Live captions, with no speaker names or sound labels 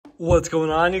What's going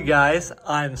on, you guys?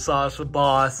 I'm Sasha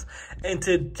Boss, and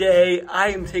today I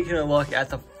am taking a look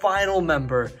at the final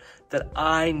member that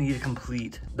I need to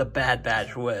complete the Bad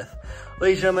Batch with.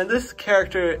 Ladies and gentlemen, this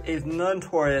character is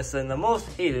notorious and the most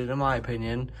hated in my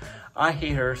opinion. I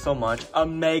hate her so much.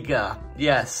 Omega.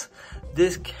 Yes,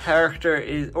 this character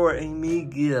is, or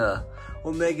Omega,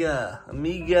 whatever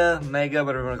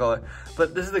you want to call it.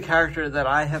 But this is the character that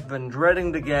I have been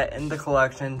dreading to get in the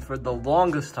collection for the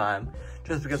longest time.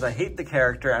 Just because I hate the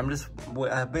character,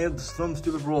 I've made some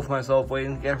stupid rule for myself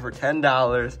waiting to get her for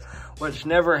 $10, which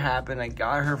never happened. I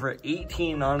got her for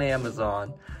 $18 on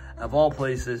Amazon, of all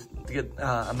places, to get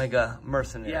Omega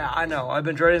Mercenary. Yeah, I know, I've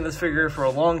been dreading this figure for a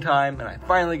long time, and I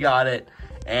finally got it.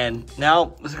 And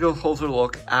now, let's go a closer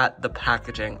look at the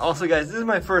packaging. Also, guys, this is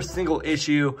my first single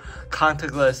issue,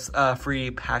 contactless,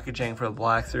 free packaging for the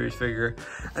Black Series figure.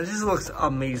 And this looks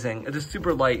amazing. It is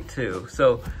super light, too.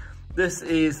 So, this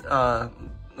is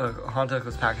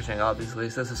contactless packaging, obviously.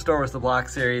 So this is Star Wars The Black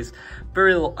Series. I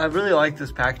really like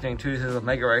this packaging too. This is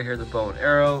Omega right here, the bow and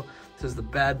arrow. This is the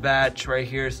Bad Batch right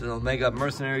here. This is Omega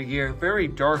Mercenary gear. Very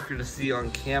darker to see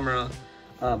on camera,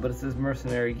 but it says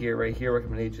Mercenary gear right here.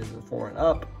 Recommendations of 4 and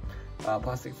up.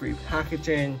 Plastic-free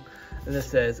packaging. And this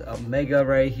says Omega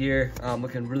right here,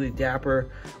 looking really dapper.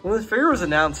 When this figure was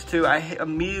announced too, I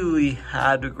immediately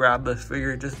had to grab this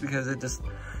figure just because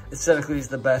aesthetically is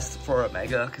the best for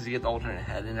Omega because you get the alternate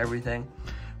head and everything.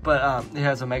 But it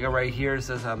has Omega right here. It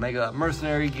says Omega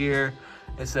Mercenary gear.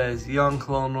 It says young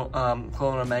clone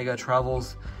Omega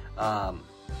travels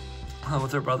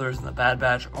with her brothers in the Bad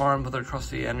Batch, armed with her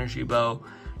trusty energy bow.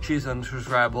 She's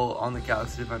undescribable on the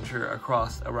galaxy adventure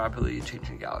across a rapidly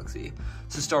changing galaxy.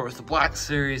 So Star Wars The Black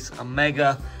Series,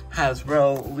 Omega,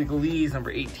 Hasbro, legalese,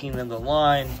 number 18 in the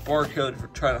line, barcode for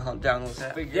trying to hunt down this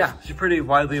figure. Yeah, she's pretty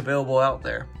widely available out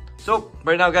there. So,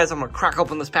 right now, guys, I'm going to crack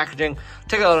open this packaging,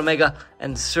 take out Omega,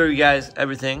 and show you guys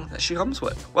everything that she comes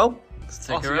with. Well, let's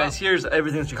take her out. Guys, here's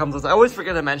everything that she comes with. I always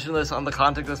forget to mention this on the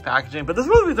contactless packaging, but this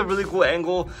really is a really cool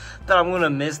angle that I'm going to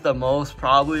miss the most,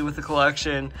 probably, with the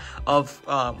collection of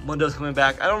windows coming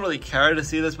back. I don't really care to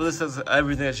see this, but this is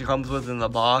everything that she comes with in the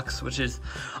box, which is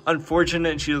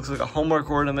unfortunate. She looks like a homework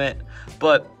ornament,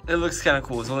 but it looks kind of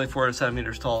cool. It's only 4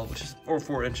 centimeters tall, or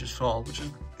 4 inches tall, which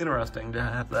is interesting to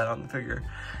have that on the figure.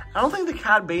 I don't think the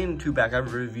Cad Bane 2-pack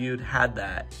I've reviewed had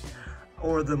that,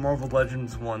 or the Marvel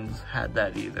Legends ones had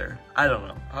that either. I don't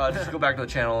know. Just go back to the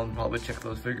channel and probably check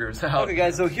those figures out. Okay,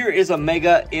 guys, so here is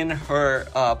Omega in her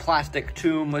plastic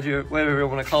tomb, whatever you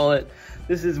want to call it.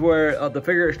 This is where the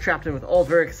figure is trapped in with all of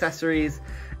her accessories,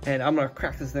 and I'm gonna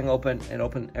crack this thing open and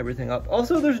open everything up.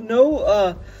 Also, there's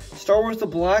no Star Wars The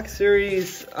Black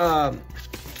Series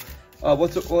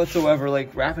whatsoever,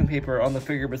 like wrapping paper on the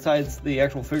figure besides the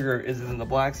actual figure is in the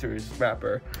Black Series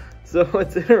wrapper. So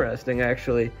it's interesting,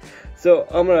 actually. So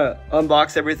I'm gonna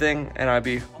unbox everything, and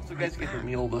also, guys, get their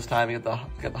meal this time. You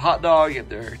get the hot dog, you get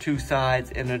their 2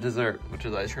 sides, and a dessert, which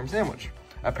is ice cream sandwich,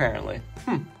 apparently.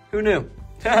 Who knew?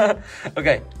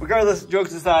 Okay, regardless,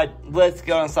 jokes aside, let's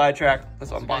get on a sidetrack.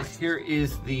 Let's unbox. Here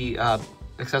is the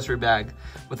accessory bag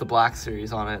with the Black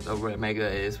Series on it, where Omega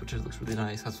is, which looks really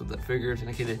nice. That's what the figure is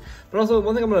indicated. But also,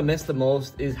 one thing I'm gonna miss the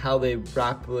most is how they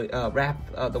wrap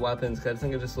the weapons, because I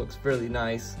think it just looks really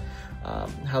nice.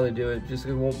 How they do it, just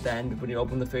it won't bend when you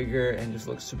open the figure, and just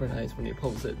looks super nice when you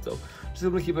pose it. So just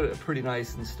gonna keep it pretty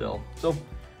nice and still. So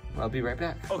I'll be right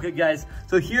back. Okay, guys,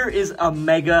 so here is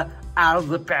Omega out of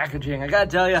the packaging. I gotta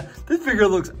tell you, this figure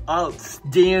looks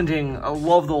outstanding. I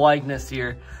love the likeness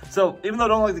here. So even though I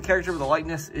don't like the character, the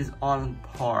likeness is on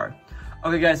par.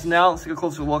 Okay, guys, so now let's take a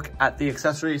closer look at the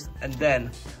accessories and then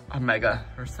Omega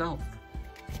herself.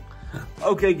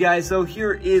 Okay, guys, so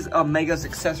here is Omega's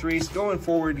accessories. Going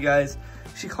forward, guys,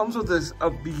 she comes with a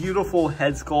beautiful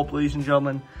head sculpt, ladies and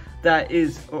gentlemen, that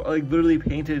is like literally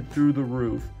painted through the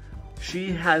roof.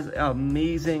 She has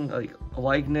amazing like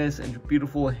likeness and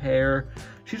beautiful hair.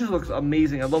 She just looks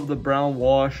amazing. I love the brown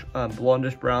wash,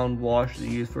 blondish brown wash they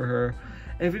use for her.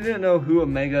 And if you didn't know who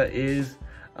Omega is,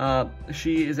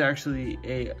 she is actually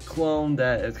a clone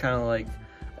that is kind of like,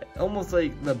 almost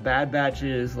like the Bad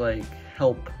Batch's like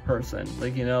help person.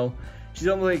 Like, you know, she's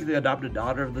almost like the adopted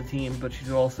daughter of the team, but she's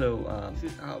also,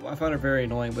 I find her very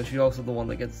annoying, but she's also the one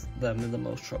that gets them in the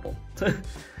most trouble.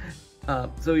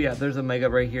 So yeah, there's Omega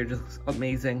right here, just looks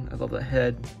amazing. I love the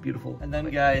head, beautiful. And then,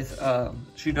 guys,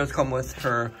 she does come with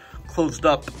her closed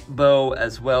up bow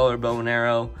as well, or bow and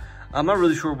arrow. I'm not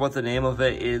really sure what the name of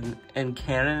it in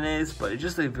canon is, but it's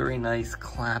just a very nice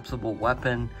collapsible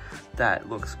weapon that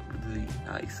looks really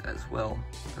nice as well.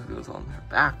 It goes on her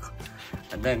back.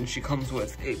 And then she comes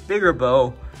with a bigger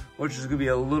bow, which is gonna be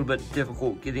a little bit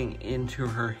difficult getting into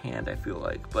her hand, I feel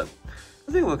like. But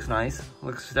I think it looks nice. It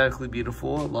looks aesthetically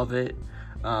beautiful. I love it.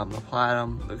 The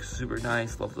platinum looks super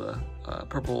nice. Love the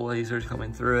purple lasers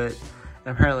coming through it.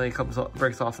 And apparently it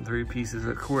breaks off in 3 pieces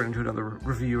according to another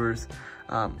reviewer's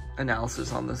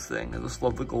analysis on this thing. I just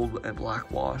love the gold and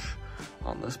black wash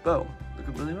on this bow.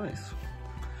 Looking really nice.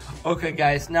 Okay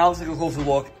guys, now let's take a closer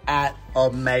look at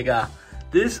Omega.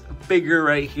 This figure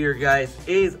right here, guys,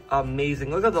 is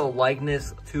amazing. Look at the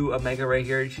likeness to Omega right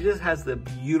here. She just has the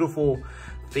beautiful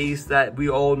face that we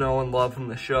all know and love from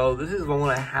the show. This is one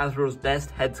of Hasbro's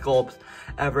best head sculpts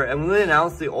ever. And when they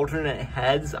announced the alternate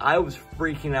heads, I was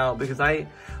freaking out because I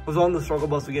was on the struggle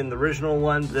bus to get the original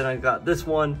one, then I got this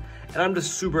one, and I'm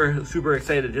just super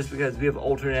excited just because we have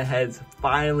alternate heads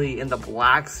finally in the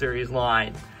Black Series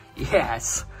line.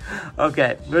 Yes.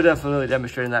 Okay, we're definitely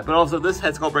demonstrating that. But also, this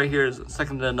head sculpt right here is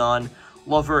second to none.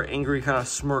 Love her angry kind of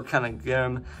smirk kind of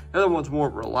gim. The other one's more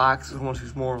relaxed. This one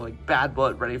she's more like bad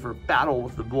butt, ready for battle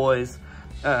with the boys.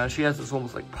 She has this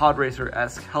almost like pod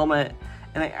racer-esque helmet.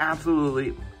 And I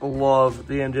absolutely love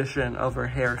the addition of her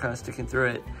hair kind of sticking through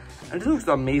it. And it just looks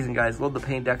amazing, guys. Love the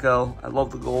paint deco. I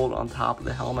love the gold on top of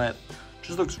the helmet.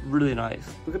 Just looks really nice.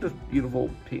 Look at this beautiful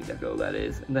paint deco that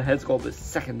is. And the head sculpt is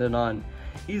second to none.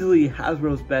 Easily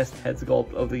Hasbro's best head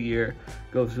sculpt of the year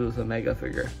goes to this Omega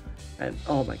figure. And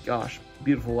oh my gosh,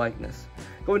 beautiful likeness.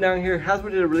 Going down here,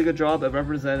 Hasbro did a really good job of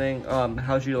representing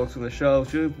how she looks in the show.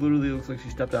 She literally looks like she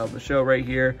stepped out of the show right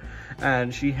here.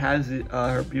 And she has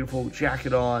her beautiful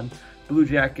jacket on, blue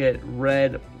jacket,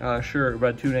 red shirt,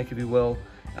 red tunic if you will.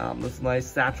 This nice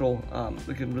satchel,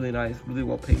 looking really nice, really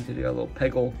well painted. You got a little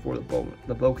peggle for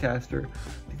the bowcaster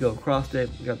to go across it.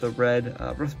 You got the red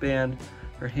wristband.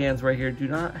 Her hands right here do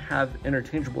not have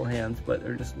interchangeable hands, but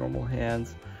they're just normal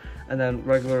hands. And then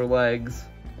regular legs,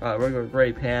 regular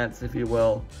gray pants, if you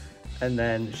will. And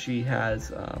then she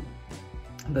has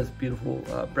this beautiful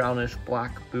brownish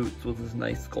black boots with this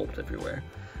nice sculpt everywhere.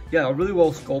 Yeah, a really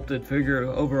well sculpted figure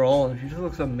overall, and she just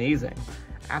looks amazing.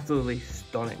 Absolutely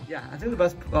stunning. Yeah, I think the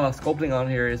best sculpting on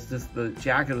here is just the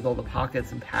jacket with all the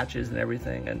pockets and patches and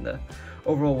everything, and the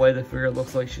overall way the figure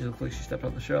looks like she stepped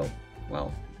out the show.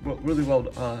 Wow, really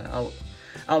well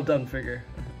outdone figure.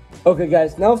 Okay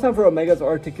guys, now it's time for Omega's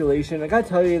articulation. I gotta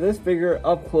tell you, this figure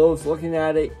up close, looking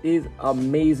at it, is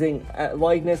amazing.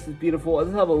 Likeness is beautiful. I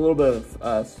just have a little bit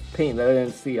of paint that I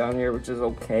didn't see on here, which is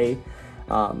okay.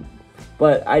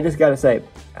 But I just gotta say,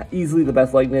 easily the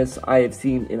best likeness I have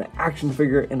seen in an action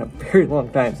figure in a very long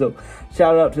time. So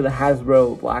shout out to the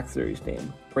Hasbro Black Series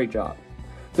team. Great job.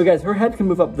 So guys, her head can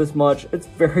move up this much. It's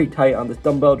very tight on this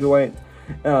dumbbell joint.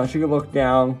 She can look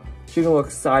down. She can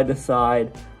look side to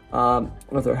side.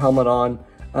 With her helmet on.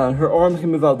 Her arms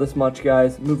can move out this much,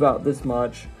 guys. Move out this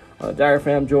much.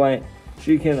 Diaphragm joint.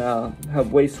 She can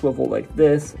have waist swivel like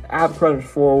this. Ab crunch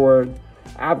forward.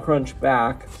 Ab crunch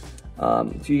back.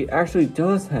 She actually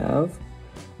does have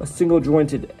a single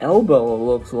jointed elbow, it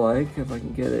looks like, if I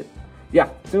can get it. Yeah,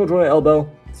 single jointed elbow.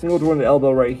 Single jointed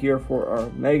elbow right here for our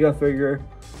Mega figure.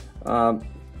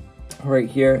 Right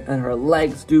here. And her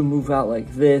legs do move out like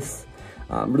this.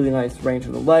 Really nice range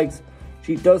of the legs.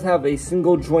 She does have a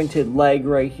single jointed leg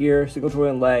right here, single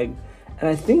jointed leg. And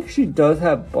I think she does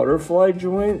have butterfly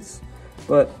joints,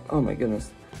 but oh my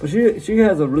goodness. But she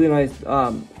has a really nice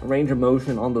range of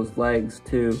motion on those legs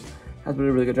too. Has been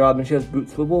a really good job, and she has boot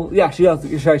swivel. Yeah, she has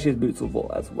boot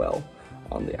swivel as well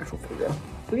on the actual figure.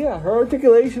 So yeah, her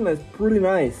articulation is pretty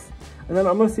nice. And then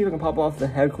I'm gonna see if I can pop off the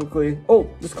head quickly. Oh,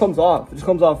 this comes off. It just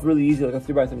comes off really easy, like a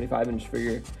 3x75 inch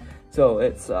figure. So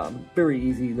it's very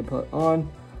easy to put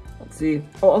on. Let's see.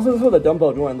 Oh, also this is what the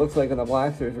dumbbell joint looks like in the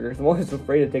Black Series figure. So I'm always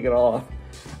afraid to take it off.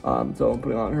 So I'm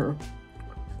putting on her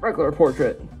regular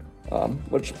portrait,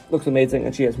 which looks amazing,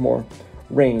 and she has more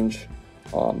range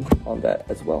on that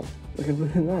as well. Looking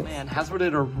really nice. Man, Hasbro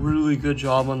did a really good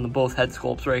job on both head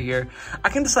sculpts right here. I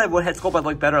can decide what head sculpt I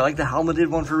like better. I like the helmeted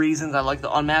one for reasons. I like the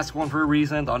unmasked one for a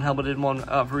reason. The unhelmeted one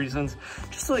for reasons.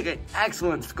 Just like an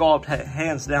excellent sculpt,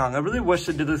 hands down. I really wish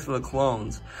they did this for the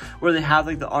clones, where they have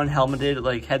like the unhelmeted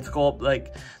like head sculpt.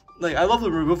 Like like, I love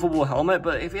the removable helmet,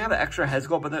 but if you have an extra head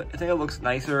sculpt, I think it looks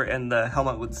nicer and the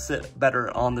helmet would sit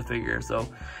better on the figure. So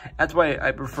that's why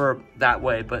I prefer that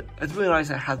way, but it's really nice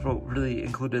that Hasbro really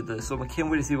included this. So I can't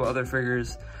wait to see what other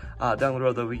figures down the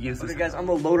road that we use. Okay guys, I'm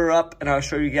gonna load her up and I'll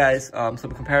show you guys some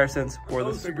comparisons for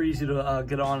this. It's super easy to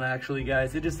get on actually,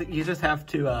 guys. You just have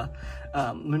to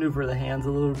maneuver the hands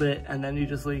a little bit, and then you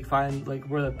just like find like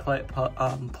where the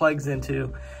plugs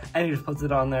into, and you just put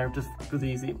it on there, just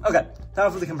really easy. Okay,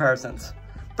 time for the comparisons.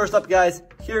 First up guys,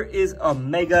 here is a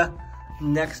Mega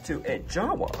next to a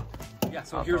Jawa. Yeah,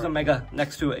 so here's a Mega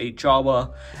next to a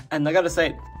Jawa, and I gotta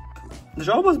say, the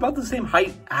Jawa is about the same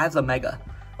height as a Mega.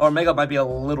 Or Mega might be a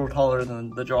little taller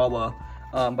than the Jawa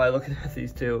by looking at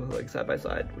these two like side by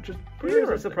side, which is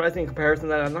pretty surprising in comparison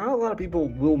that not a lot of people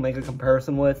will make a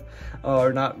comparison with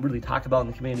or not really talk about in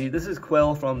the community. This is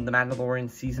Quill from The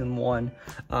Mandalorian Season 1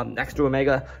 next to a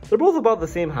Mega. They're both about the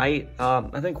same height.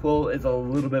 I think Quill is a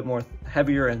little bit more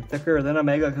heavier and thicker than a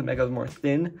Mega because Mega is more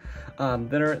thinner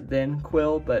than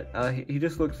Quill, but he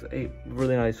just looks a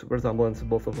really nice resemblance of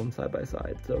both of them side by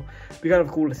side. So it'd be kind of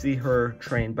cool to see her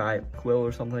trained by Quill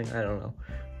or something. I don't know.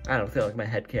 I don't feel like my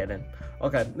head cannon.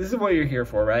 Okay, this is what you're here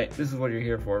for, right? This is what you're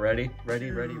here for. Ready?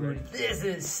 Ready? This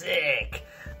is sick.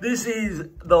 This is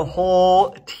the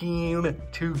whole team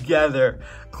together.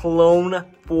 Clone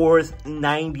Force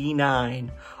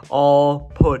 99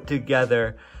 all put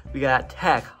together. We got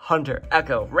Tech, Hunter,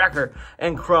 Echo, Wrecker,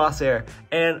 and Crosshair,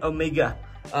 and Omega,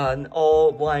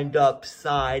 all lined up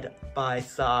side by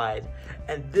side.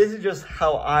 And this is just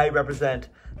how I represent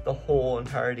the whole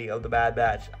entirety of the Bad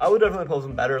Batch. I would definitely post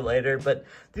them better later, but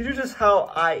these are just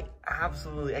how I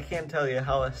can't tell you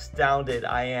how astounded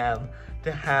I am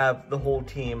to have the whole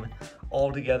team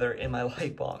all together in my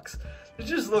light box. It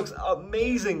just looks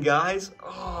amazing, guys.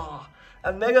 Oh,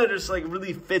 and Mega just like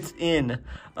really fits in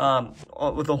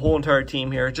with the whole entire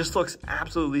team here. It just looks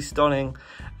absolutely stunning,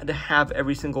 and to have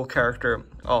every single character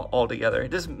all together.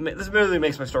 This really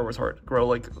makes my Star Wars heart grow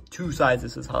like 2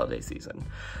 sizes this holiday season.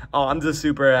 Oh, I'm just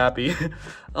super happy.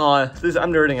 I'm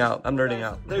nerding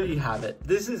out. There you have it.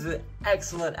 This is an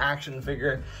excellent action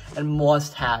figure and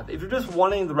must have. If you're just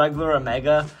wanting the regular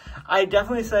Omega, I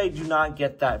definitely say do not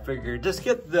get that figure. Just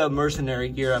get the mercenary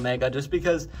gear Omega, just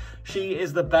because she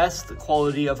is the best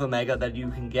quality of Omega that you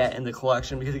can get in the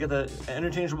collection, because you get the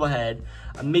interchangeable head,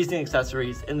 amazing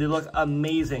accessories, and they look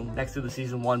amazing next to the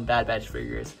Season 1 Bad Batch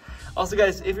figures. Also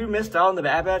guys, if you missed out on the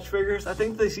Bad Batch figures, I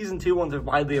think the Season 2 ones are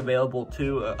widely available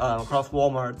too across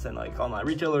Walmarts and like online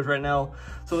retailers right now,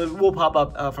 so they will pop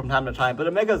up from time to time. But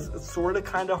Omega's sort of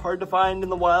kind of hard to find in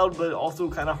the wild, but also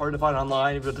kind of hard to find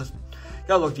online if you just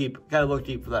gotta look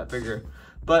deep for that figure.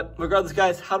 But regardless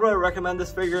guys, how do I recommend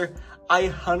this figure? I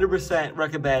 100%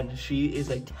 recommend. She is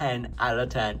a 10 out of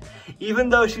 10. Even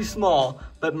though she's small,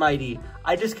 but mighty.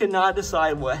 I just cannot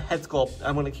decide what head sculpt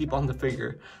I'm gonna keep on the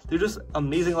figure. They're just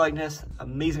amazing likeness,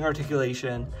 amazing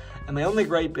articulation, and my only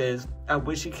gripe is, I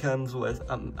wish she comes with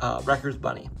Wrecker's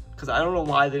Bunny, because I don't know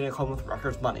why they didn't come with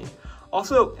Wrecker's Bunny.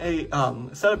 Also, a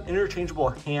set of interchangeable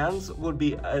hands would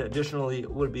be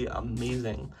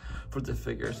amazing for the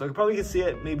figure. So I could probably see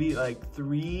it maybe like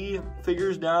 3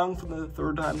 figures down from the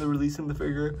 3rd time they're releasing the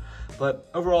figure. But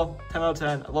overall, 10 out of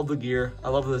 10. I love the gear. I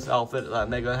love this outfit that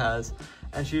Mega has.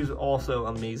 And she's also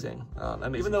amazing.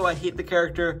 Even though I hate the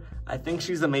character, I think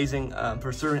she's amazing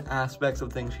for certain aspects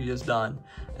of things she has done.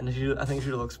 And I think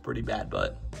she looks pretty bad,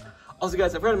 but... Also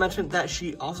guys, I forgot to mention that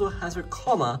she also has her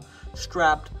comma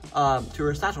strapped to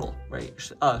her satchel,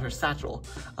 right?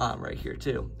 Right here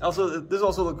too. Also, this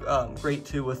also look great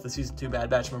too with the Season 2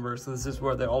 Bad Batch members. So this is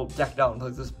where they're all decked out in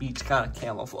like this beach kind of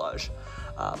camouflage.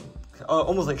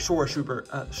 Almost like shore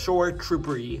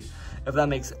troopery, if that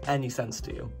makes any sense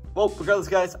to you. Well, regardless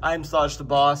guys, I'm Saj the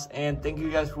Boss, and thank you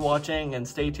guys for watching, and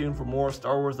stay tuned for more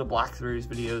Star Wars The Black Series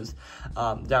videos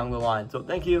down the line. So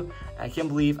thank you, and I can't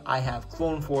believe I have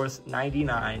Clone Force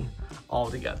 99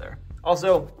 all together.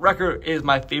 Also, Wrecker is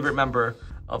my favorite member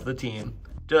of the team.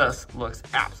 Just looks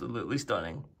absolutely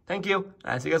stunning. Thank you,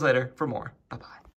 and I'll see you guys later for more. Bye-bye.